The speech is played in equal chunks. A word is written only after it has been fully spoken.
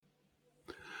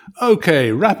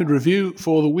Okay, rapid review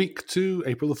for the week to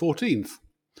April the 14th.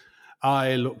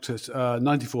 I looked at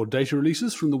 94 data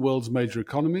releases from the world's major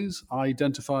economies,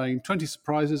 identifying 20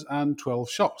 surprises and 12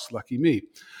 shocks. Lucky me.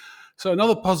 So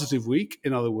another positive week,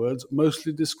 in other words,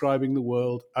 mostly describing the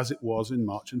world as it was in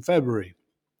March and February.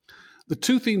 The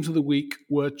two themes of the week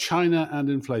were China and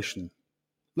inflation.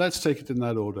 Let's take it in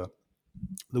that order.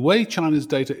 The way China's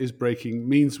data is breaking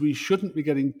means we shouldn't be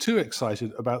getting too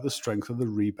excited about the strength of the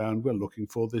rebound we're looking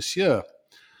for this year.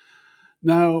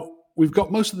 Now, we've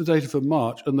got most of the data for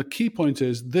March, and the key point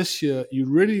is this year you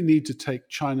really need to take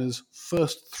China's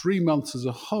first 3 months as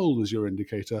a whole as your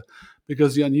indicator,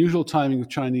 because the unusual timing of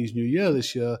Chinese New Year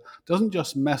this year doesn't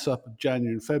just mess up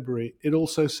January and February, it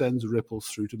also sends ripples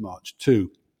through to March too.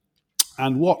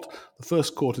 And what the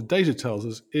first quarter data tells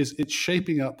us is it's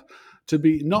shaping up to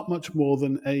be not much more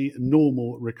than a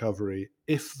normal recovery,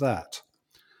 if that.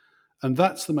 And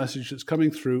that's the message that's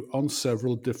coming through on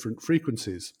several different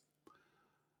frequencies.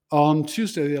 On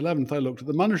Tuesday the 11th, I looked at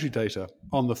the monetary data.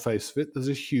 On the face of it, there's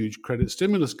a huge credit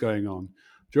stimulus going on.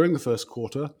 During the first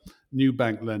quarter, new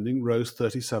bank lending rose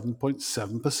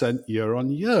 37.7% year on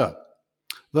year,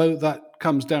 though that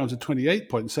comes down to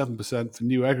 28.7% for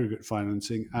new aggregate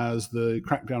financing as the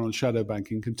crackdown on shadow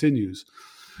banking continues.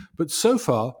 But so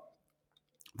far,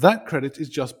 that credit is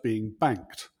just being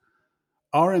banked.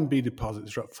 RMB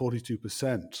deposits are up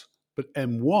 42%, but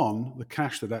M1, the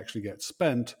cash that actually gets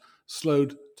spent,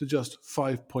 slowed to just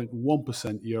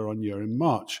 5.1% year on year in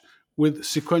March, with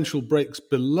sequential breaks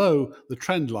below the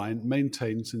trend line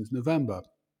maintained since November.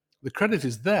 The credit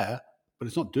is there, but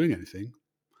it's not doing anything.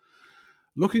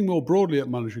 Looking more broadly at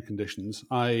monetary conditions,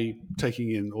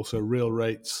 taking in also real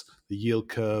rates, the yield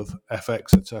curve,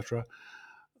 FX, etc.,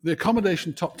 the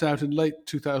accommodation topped out in late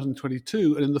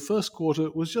 2022 and in the first quarter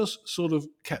was just sort of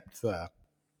kept there.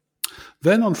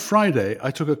 Then on Friday, I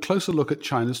took a closer look at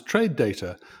China's trade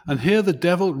data, and here the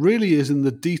devil really is in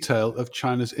the detail of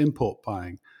China's import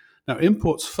buying. Now,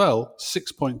 imports fell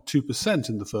 6.2%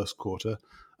 in the first quarter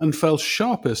and fell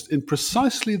sharpest in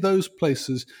precisely those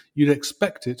places you'd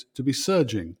expect it to be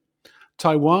surging.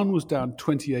 Taiwan was down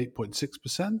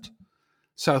 28.6%.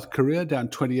 South Korea down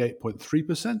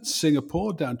 28.3%,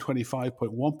 Singapore down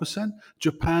 25.1%,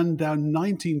 Japan down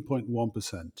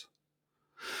 19.1%.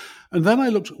 And then I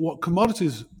looked at what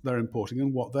commodities they're importing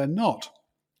and what they're not.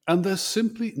 And there's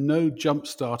simply no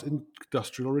jumpstart in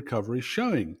industrial recovery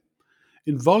showing.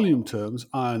 In volume terms,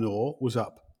 iron ore was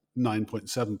up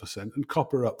 9.7% and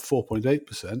copper up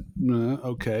 4.8%.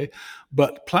 Okay.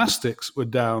 But plastics were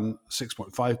down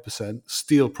 6.5%,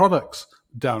 steel products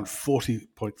down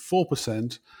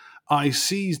 40.4%,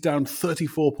 ICs down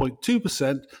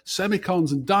 34.2%,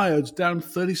 semicons and diodes down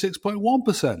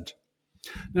 36.1%.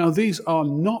 Now, these are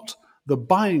not the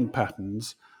buying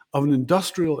patterns of an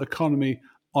industrial economy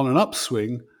on an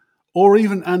upswing or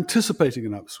even anticipating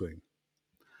an upswing.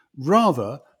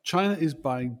 Rather, China is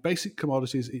buying basic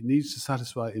commodities it needs to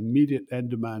satisfy immediate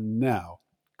end demand now: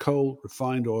 coal,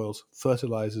 refined oils,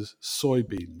 fertilizers,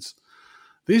 soybeans.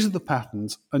 These are the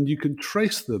patterns, and you can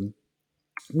trace them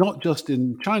not just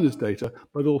in China's data,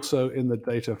 but also in the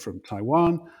data from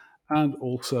Taiwan and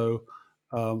also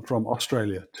from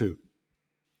Australia too.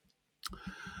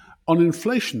 On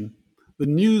inflation, the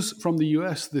news from the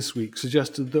US this week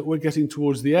suggested that we're getting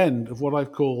towards the end of what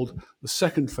I've called the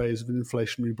second phase of an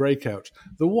inflationary breakout,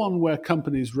 the one where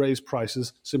companies raise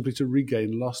prices simply to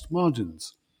regain lost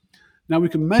margins. Now, we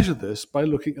can measure this by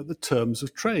looking at the terms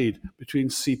of trade between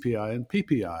CPI and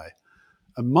PPI.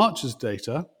 And March's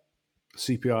data,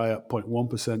 CPI up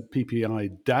 0.1%,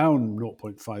 PPI down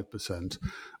 0.5%,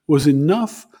 was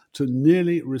enough to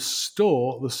nearly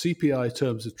restore the CPI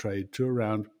terms of trade to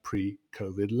around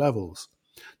pre-COVID levels.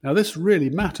 Now, this really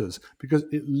matters because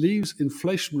it leaves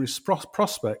inflationary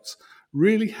prospects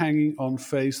really hanging on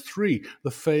phase 3,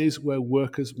 the phase where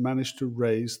workers manage to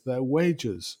raise their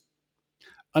wages.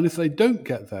 And if they don't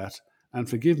get that, and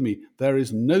forgive me, there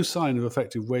is no sign of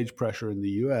effective wage pressure in the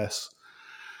US,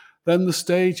 then the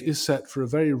stage is set for a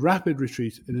very rapid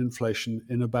retreat in inflation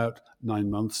in about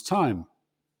 9 months' time.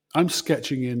 I'm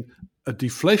sketching in a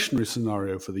deflationary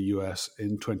scenario for the US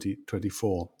in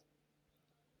 2024.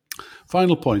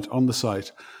 Final point on the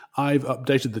site. I've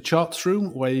updated the charts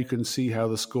room where you can see how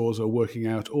the scores are working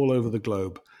out all over the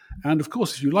globe. And of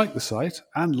course, if you like the site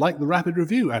and like the rapid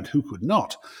review, and who could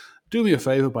not, do me a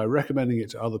favor by recommending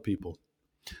it to other people.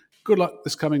 Good luck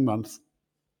this coming month.